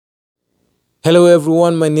Hello,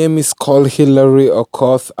 everyone. My name is Call Hillary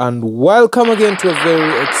Okoth, and welcome again to a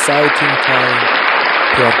very exciting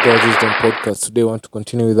time here at God's Wisdom Podcast. Today, I want to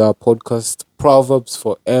continue with our podcast, Proverbs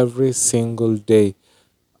for every single day.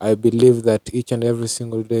 I believe that each and every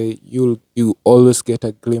single day, you always get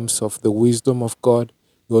a glimpse of the wisdom of God.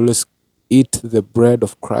 You always eat the bread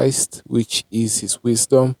of Christ, which is His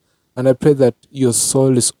wisdom. And I pray that your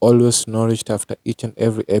soul is always nourished after each and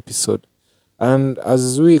every episode. And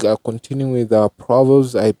as we are continuing with our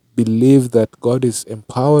Proverbs, I believe that God is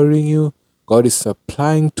empowering you, God is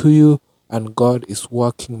supplying to you, and God is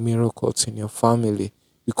working miracles in your family.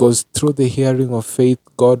 Because through the hearing of faith,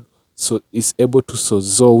 God is able to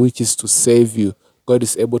sozo, which is to save you. God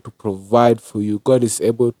is able to provide for you. God is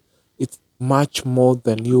able, it's much more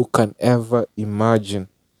than you can ever imagine.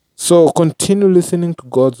 So continue listening to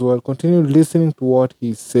God's word, continue listening to what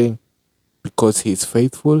He's saying because He is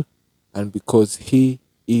faithful and because He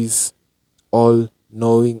is all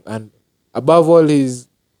knowing, and above all, He is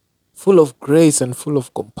full of grace and full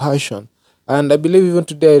of compassion. And I believe even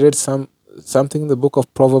today I read something in the book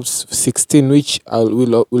of Proverbs 16, which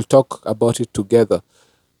we'll talk about it together.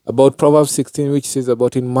 About Proverbs 16, which says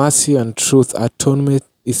about in mercy and truth atonement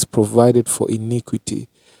is provided for iniquity.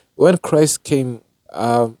 When Christ came.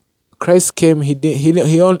 He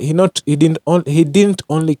didn't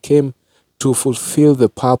only came to fulfill the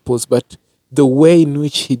purpose, but the way in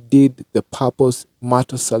which he did the purpose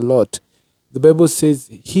matters a lot. The Bible says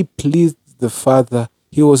he pleased the Father.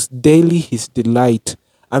 He was daily his delight.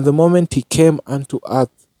 And the moment he came unto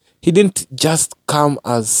earth, he didn't just come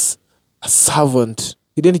as a servant.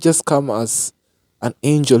 He didn't just come as an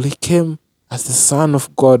angel. He came as the Son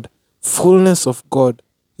of God, fullness of God.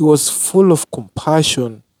 He was full of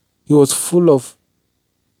compassion. He was full of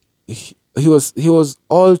he was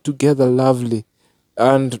altogether lovely.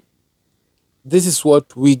 And this is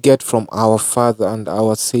what we get from our Father and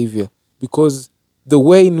our Savior, because the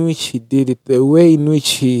way in which He did it, the way in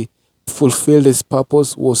which He fulfilled His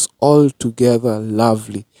purpose was altogether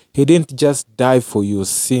lovely. He didn't just die for your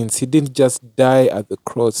sins, He didn't just die at the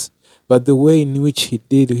cross, but the way in which He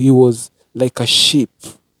did, He was like a sheep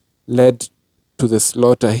led to the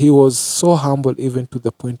slaughter. He was so humble even to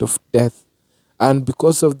the point of death. And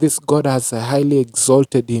because of this, God has highly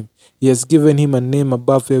exalted him. He has given him a name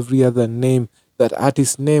above every other name, that at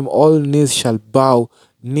his name all knees shall bow,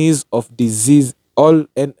 knees of disease, all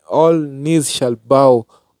knees shall bow,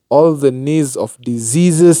 all the knees of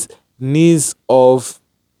diseases, knees of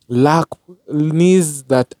lack, knees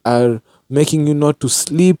that are making you not to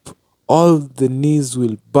sleep, all the knees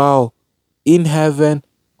will bow in heaven,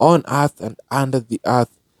 on earth, and under the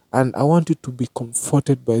earth. And I want you to be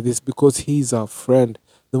comforted by this, because He is our friend.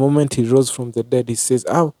 The moment He rose from the dead, He says,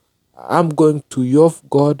 I'm going to your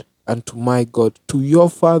God and to my God, to your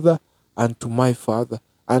Father and to my Father.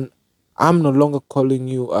 And I'm no longer calling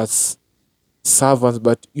you as servants,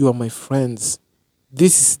 but you are my friends.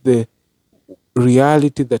 This is the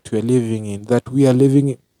reality that we are living in, that we are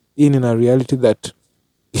living in a reality that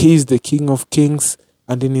He is the King of Kings,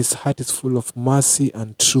 and in His heart is full of mercy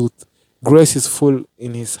and truth. Grace is full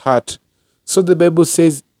in His heart. So the Bible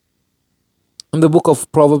says in the book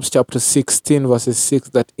of Proverbs, chapter 16, verses 6,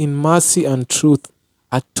 that in mercy and truth,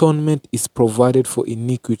 atonement is provided for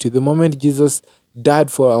iniquity. The moment Jesus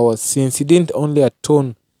died for our sins, He didn't only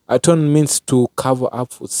atone. Atone means to cover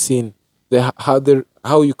up for sin.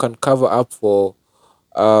 How you can cover up for,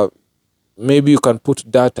 uh, maybe you can put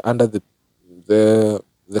dirt under the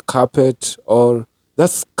carpet, or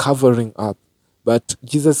that's covering up. But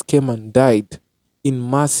Jesus came and died. In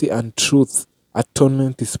mercy and truth,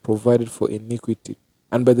 atonement is provided for iniquity,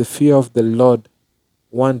 and by the fear of the Lord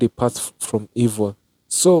one departs from evil.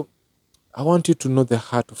 So I want you to know the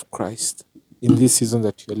heart of Christ in this season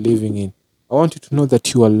that you're living in. I want you to know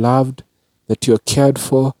that you are loved, that you are cared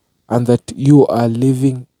for, and that you are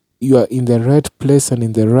in the right place and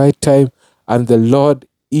in the right time, and the Lord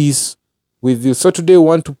is with you. So today we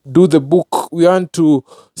want to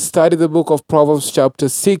study the book of Proverbs chapter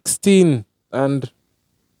 16. And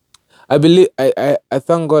I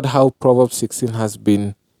thank God how Proverbs 16 has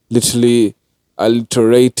been literally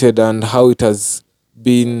alliterated, and how it has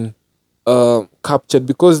been captured,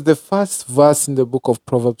 because the first verse in the book of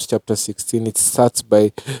Proverbs chapter 16, it starts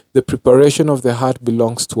by, the preparation of the heart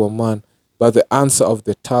belongs to a man, but the answer of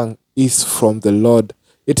the tongue is from the Lord.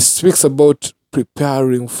 It speaks about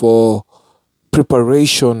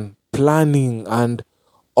preparation, planning, and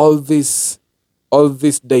all this all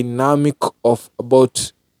this dynamic of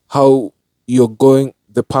about how you're going,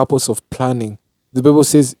 the purpose of planning. The Bible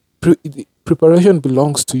says preparation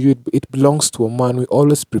belongs to you. It belongs to a man. We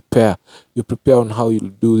always prepare. You prepare on how you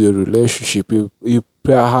do your relationship. You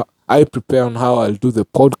prepare how I prepare on how I'll do the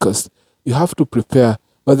podcast. You have to prepare.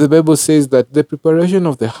 But the Bible says that the preparation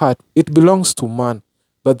of the heart, it belongs to man,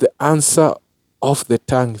 but the answer of the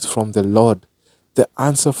tongue is from the Lord. The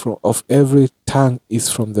answer of every tongue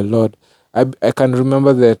is from the Lord. I can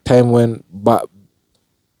remember the time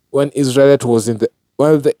when Israelite was in the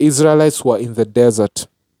well, the Israelites were in the desert.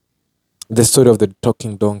 The story of the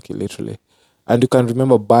talking donkey, literally. And you can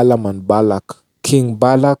remember Balaam and Balak, King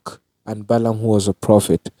Balak and Balaam, who was a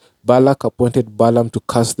prophet. Balak appointed Balaam to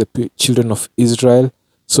curse the children of Israel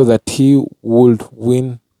so that he would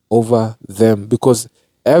win over them. Because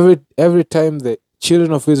every time the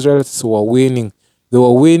children of Israel were winning, they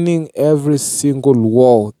were winning every single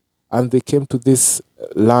war. And they came to this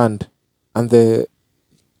land, and the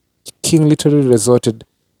king literally resorted,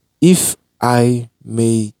 if I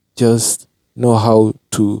may just know how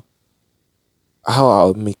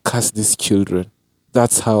I may cast these children,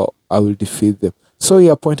 that's how I will defeat them. So he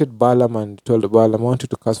appointed Balaam and told Balaam, I want you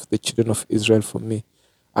to cast the children of Israel for me.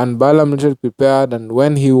 And Balaam literally prepared, and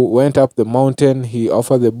when he went up the mountain, he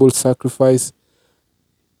offered the bull sacrifice.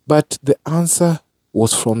 But the answer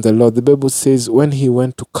was from the Lord. The Bible says when he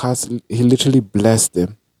went to cast, he literally blessed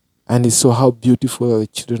them. And he saw how beautiful are the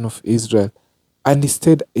children of Israel. And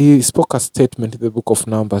he spoke a statement in the book of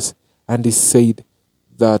Numbers, and he said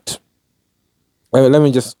that, let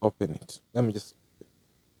me just open it.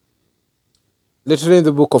 Literally in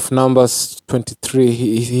the book of Numbers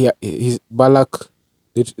 23, Balak,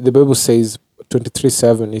 the Bible says,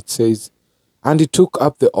 23:7, it says, and he took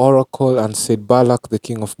up the oracle and said, Balak, the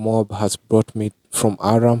king of Moab, has brought me from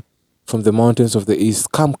Aram, from the mountains of the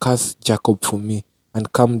east. Come curse Jacob for me,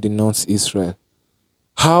 and come denounce Israel.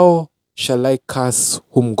 How shall I curse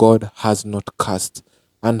whom God has not cursed?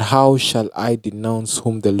 And how shall I denounce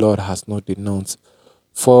whom the Lord has not denounced?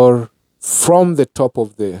 For from the top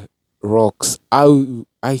of the rocks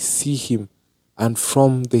I see him, and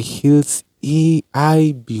from the hills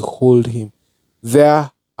I behold him.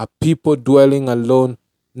 There are people dwelling alone,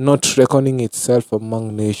 not reckoning itself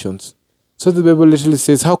among nations. So the Bible literally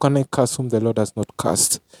says, how can I curse whom the Lord has not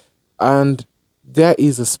cursed? And there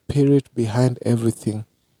is a spirit behind everything.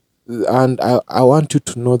 And I want you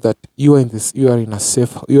to know that you are in the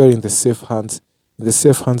safe hands, in the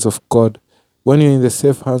safe hands of God. When you're in the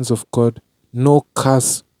safe hands of God, no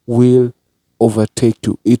curse will overtake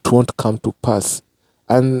you. It won't come to pass.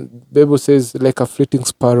 And the Bible says, like a fleeting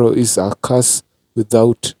sparrow is a curse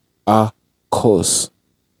without a cause.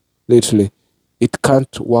 Literally, it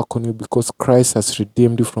can't work on you because Christ has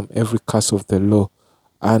redeemed you from every curse of the law.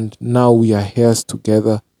 And now we are heirs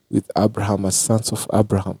together with Abraham as sons of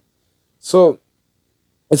Abraham. So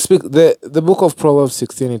the book of Proverbs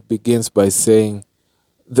 16, it begins by saying,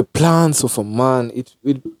 the plans of a man,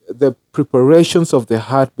 the preparations of the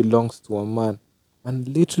heart belongs to a man. And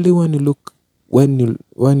literally when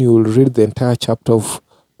you read the entire chapter of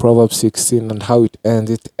Proverbs 16 and how it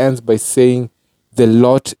ends by saying, the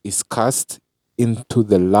lot is cast into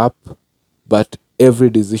the lap, but every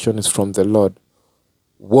decision is from the Lord.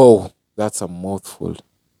 Whoa, that's a mouthful.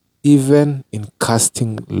 Even in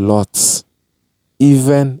casting lots,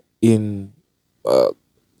 even in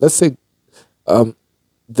let's say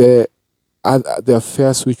the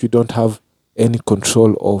affairs which you don't have any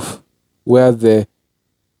control of, where the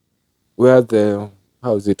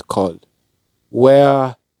how is it called,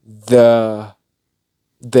 where the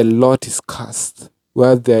lot is cast,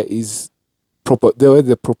 where there is where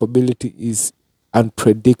the probability is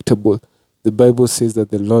unpredictable. The Bible says that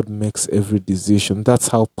the Lord makes every decision. That's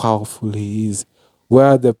how powerful he is.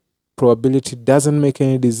 Where the probability doesn't make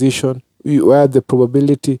any decision, where the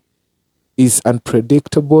probability is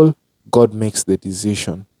unpredictable, God makes the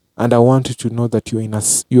decision. And I want you to know that you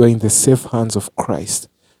are in the safe hands of Christ.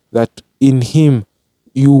 That in him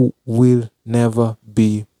you will never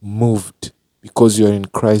be moved, because you are in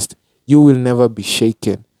Christ. You will never be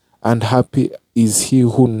shaken. And happy is he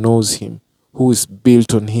who knows him, who is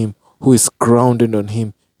built on him, who is grounded on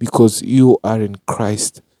him, because you are in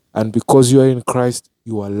Christ. And because you are in Christ,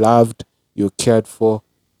 you are loved, you're cared for,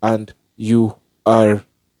 and you are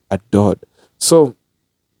adored. So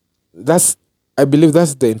I believe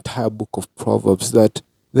that's the entire book of Proverbs, that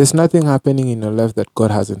there's nothing happening in your life that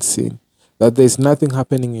God hasn't seen. That there's nothing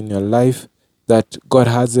happening in your life that God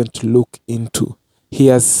hasn't looked into. He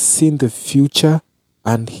has seen the future,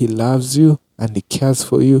 and he loves you, and he cares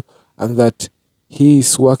for you, and that he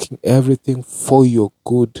is working everything for your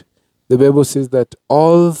good. The Bible says that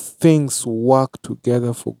all things work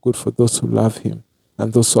together for good for those who love him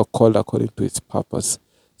and those who are called according to his purpose.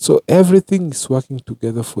 So everything is working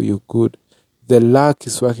together for your good. The lack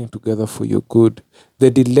is working together for your good. The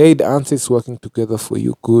delayed answer is working together for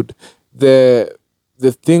your good. The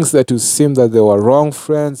the things that you seem that they were wrong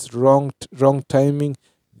friends, wrong timing,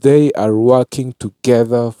 they are working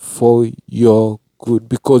together for your good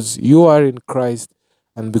because you are in Christ,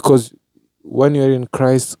 and because when you're in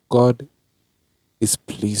Christ, God is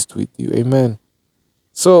pleased with you. Amen.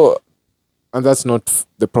 So, and that's not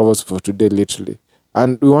the proverbs for today, literally.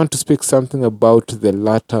 And we want to speak something about the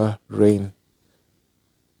latter rain.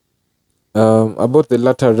 About the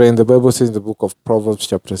latter rain, the Bible says in the book of Proverbs,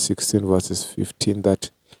 chapter 16, verses 15, that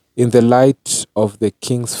in the light of the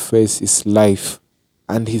king's face is life,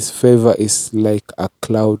 and his favor is like a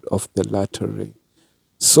cloud of the latter rain.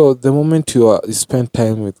 So the moment you spend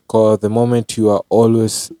time with God, the moment you're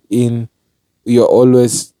always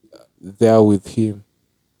there with Him.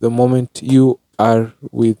 The moment you are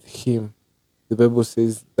with Him, the Bible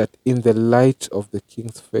says that in the light of the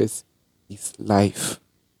King's face is life.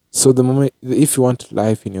 So the moment, if you want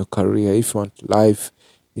life in your career, if you want life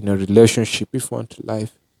in a relationship, if you want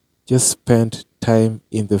life, just spend time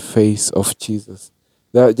in the face of Jesus.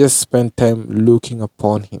 Just spend time looking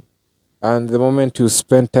upon Him. And the moment you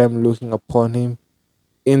spend time looking upon Him,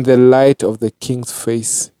 in the light of the King's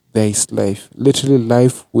face, there is life. Literally,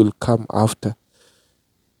 life will come after.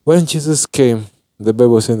 When Jesus came, the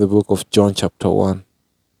Bible says in the book of John, chapter 1,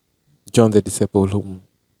 John the disciple whom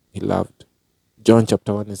He loved. John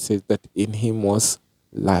chapter 1, it says that in Him was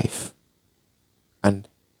life. And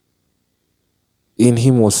in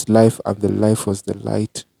Him was life, and the life was the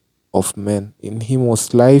light of men. In Him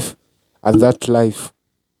was life, and that life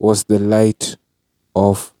was the light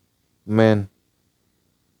of men.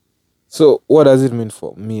 So, what does it mean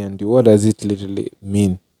for me and you? What does it literally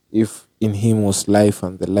mean if in Him was life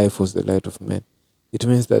and the life was the light of men? It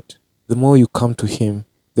means that the more you come to Him,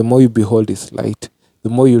 the more you behold His light, the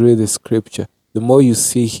more you read the scripture, the more you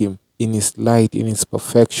see Him in His light, in His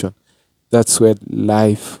perfection. That's where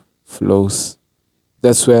life flows.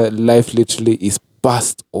 That's where life literally is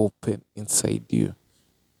burst open inside you.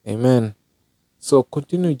 Amen. So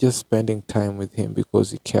continue just spending time with Him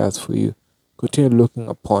because He cares for you. Continue looking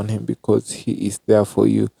upon Him because He is there for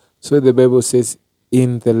you. So the Bible says,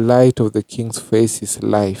 in the light of the King's face is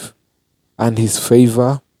life, and His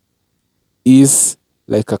favor is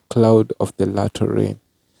like a cloud of the latter rain.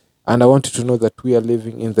 And I want you to know that we are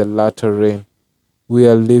living in the latter rain. We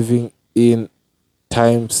are living in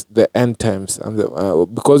times, the end times. And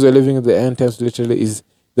because we're living in the end times, literally, is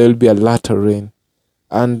there will be a latter rain.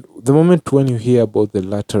 And the moment when you hear about the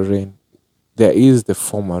latter rain, there is the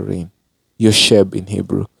former rain. Yosheb in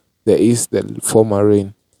Hebrew. There is the former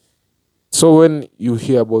rain. So when you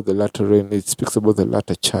hear about the latter rain, it speaks about the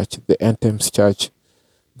latter church, the end times church.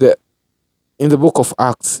 The In the book of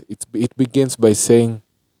Acts, it begins by saying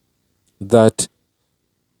that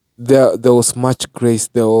there was much grace,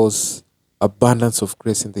 there was abundance of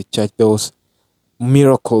grace in the church, there was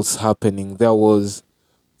miracles happening, there was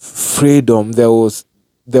freedom, there was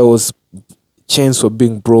chains were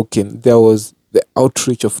being broken, there was the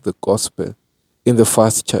outreach of the gospel in the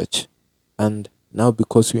first church. And now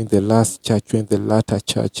because you're in the last church, you're in the latter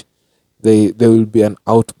church, there will be an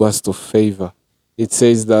outburst of favor. It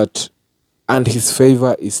says that, and His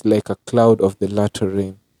favor is like a cloud of the latter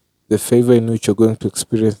rain. The favor in which you're going to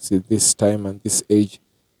experience at this time and this age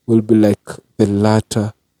will be like the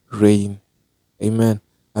latter rain. Amen.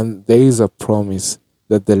 And there is a promise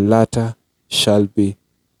that the latter shall be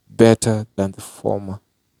better than the former.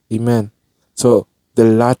 Amen. So the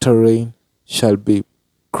latter rain shall be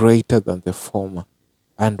greater than the former.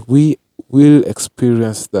 And we will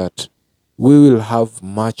experience that. We will have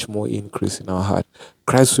much more increase in our heart.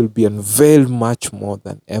 Christ will be unveiled much more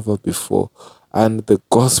than ever before. And the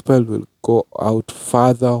gospel will go out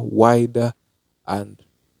farther, wider, and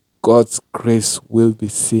God's grace will be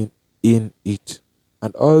seen in it.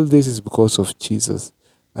 And all this is because of Jesus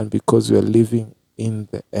and because we are living in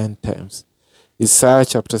the end times. Isaiah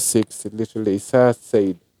chapter 6, literally, Isaiah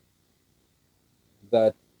said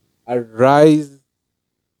that arise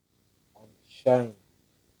and shine,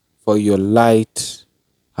 for your light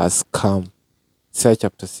has come. Isaiah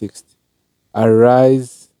chapter 6.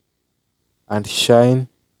 Arise and shine,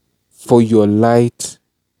 for your light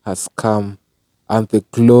has come, and the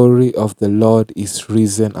glory of the Lord is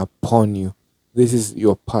risen upon you. This is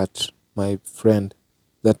your part, my friend,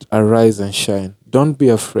 that arise and shine. Don't be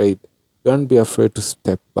afraid. Don't be afraid to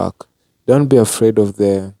step back. Don't be afraid of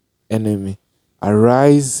the enemy.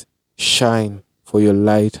 Arise, shine, for your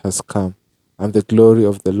light has come, and the glory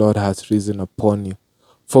of the Lord has risen upon you.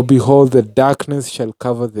 For behold, the darkness shall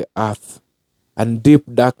cover the earth, and deep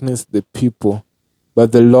darkness the people.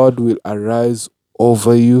 But the Lord will arise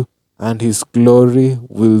over you, and his glory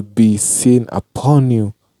will be seen upon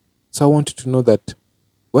you. So I want you to know that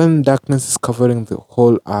when darkness is covering the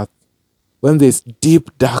whole earth, when there's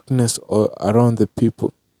deep darkness around the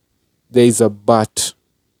people, there is a but,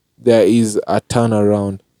 there is a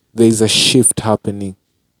turnaround, there is a shift happening.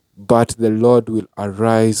 But the Lord will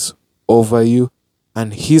arise over you,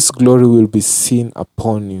 and his glory will be seen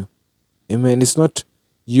upon you. Amen. It's not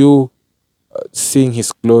you seeing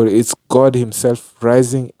his glory, it's God himself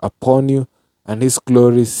rising upon you, and his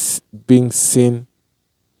glory being seen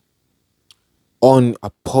on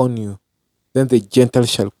upon you. Then the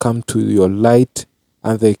Gentiles shall come to your light,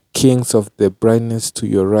 and the kings of the brightness to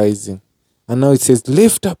your rising. And now it says,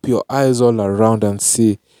 lift up your eyes all around and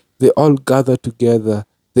see. They all gather together,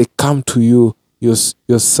 they come to you.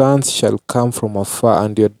 Your sons shall come from afar,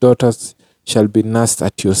 and your daughters shall be nursed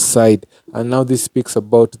at your side. And now this speaks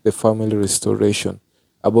about the family restoration,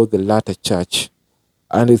 about the latter church.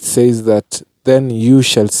 And it says that then you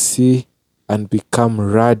shall see and become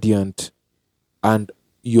radiant, and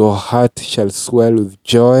your heart shall swell with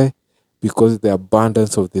joy, because the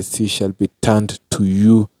abundance of the sea shall be turned to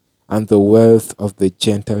you, and the wealth of the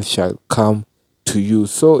Gentiles shall come to you.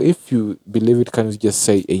 So if you believe it, can you just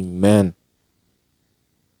say amen?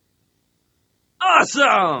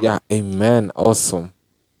 Awesome! Yeah, amen. Awesome.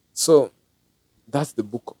 So that's the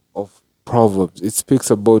book of Proverbs. It speaks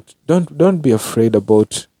about don't be afraid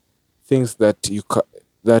about things that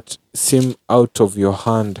that seem out of your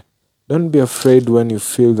hand. Don't be afraid when you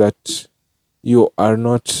feel that you are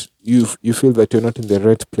not you feel that you're not in the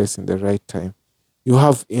right place in the right time. You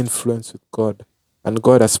have influence with God, and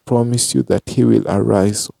God has promised you that he will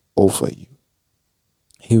arise over you.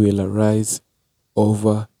 He will arise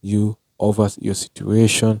over you, over your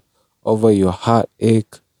situation, over your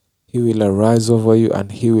heartache. He will arise over you,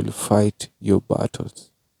 and he will fight your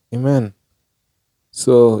battles. Amen.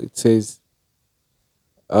 So it says,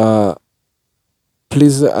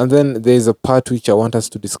 please, and then there's a part which I want us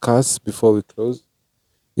to discuss before we close.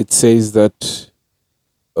 It says that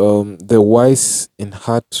the wise in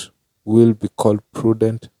heart will be called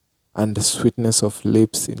prudent, and the sweetness of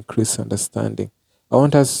lips increase understanding. I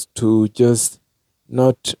want us to just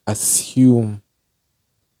not assume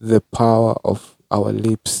the power of our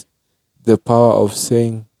lips, the power of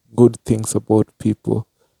saying good things about people,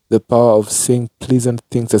 the power of saying pleasant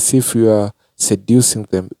things as if you are seducing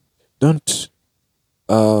them. Don't,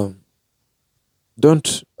 um,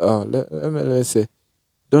 let's say,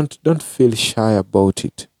 don't feel shy about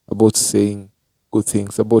it, about saying good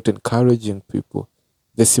things, about encouraging people,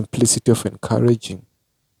 the simplicity of encouraging.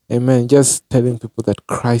 Amen. Just telling people that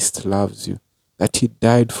Christ loves you, that he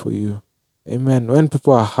died for you. Amen. When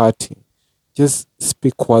people are hurting, just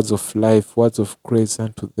speak words of life, words of grace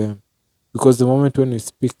unto them, because the moment when you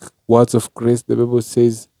speak words of grace, the Bible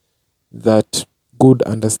says that good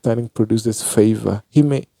understanding produces favor. He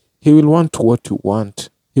will want what you want.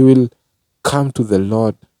 He will come to the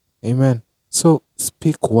Lord. Amen. So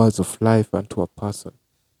speak words of life unto a person.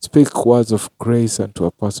 Speak words of grace unto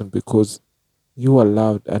a person, because you are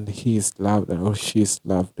loved, and he is loved, or she is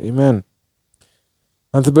loved. Amen.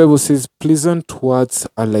 And the Bible says, pleasant words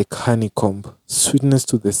are like honeycomb, sweetness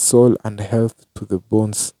to the soul and health to the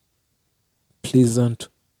bones. Pleasant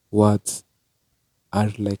words are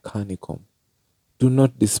like honeycomb. Do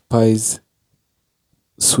not despise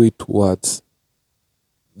sweet words.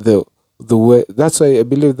 The way, that's why I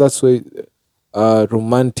believe that's why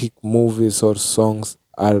romantic movies or songs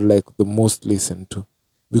are like the most listened to,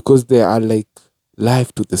 because they are like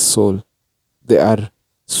life to the soul. They are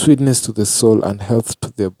sweetness to the soul and health to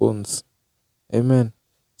their bones. Amen.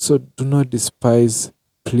 So do not despise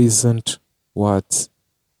pleasant words.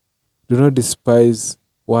 Do not despise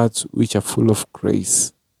words which are full of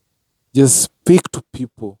grace. Just speak to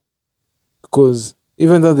people, because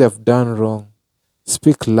even though they have done wrong,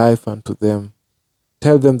 speak life unto them.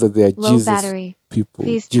 Tell them that they are Low Jesus battery. people,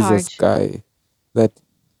 Please Jesus charge. guy, that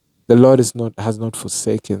the Lord has not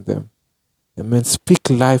forsaken them. Amen. Speak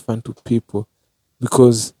life unto people,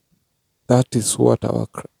 because that is what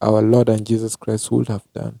our Lord and Jesus Christ would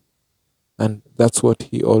have done. And that's what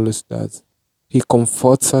he always does. He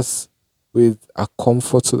comforts us with a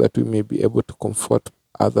comfort so that we may be able to comfort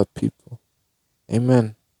other people.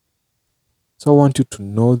 Amen. So I want you to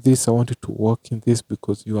know this. I want you to walk in this,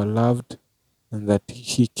 because you are loved, and that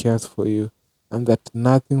he cares for you, and that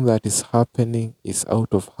nothing that is happening is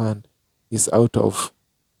out of hand, is out of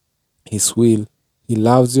his will. He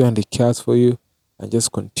loves you and he cares for you, and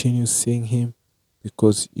just continue seeing him,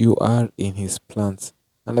 because you are in his plans.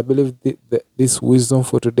 And I believe this wisdom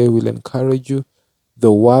for today will encourage you,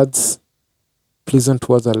 the words, pleasant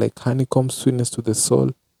words are like honeycomb, sweetness to the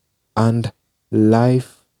soul, and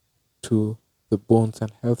life to the bones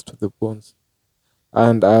and health to the bones.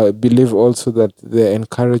 And I believe also that the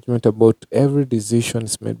encouragement about every decision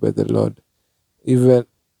is made by the Lord. Even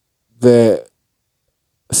the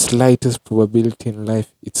slightest probability in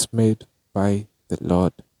life, it's made by the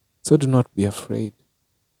Lord. So do not be afraid.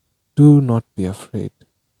 Do not be afraid.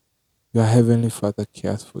 Your Heavenly Father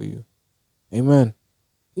cares for you. Amen.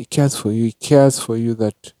 He cares for you. He cares for you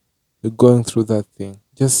that you're going through that thing.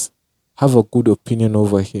 Just have a good opinion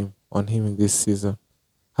over Him, on Him in this season.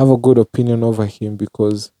 Have a good opinion over Him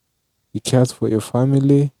because He cares for your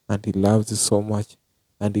family and He loves you so much.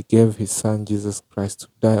 And He gave His Son Jesus Christ to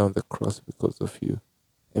die on the cross because of you.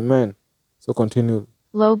 Amen. So continue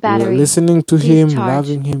Low battery. listening to Please Him, charge.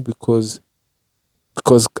 loving Him because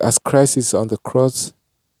as Christ is on the cross,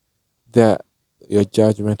 there your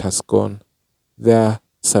judgment has gone. There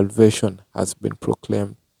salvation has been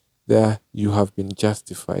proclaimed. There you have been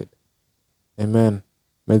justified. Amen.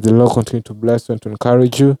 May the Lord continue to bless you and to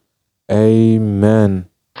encourage you. Amen.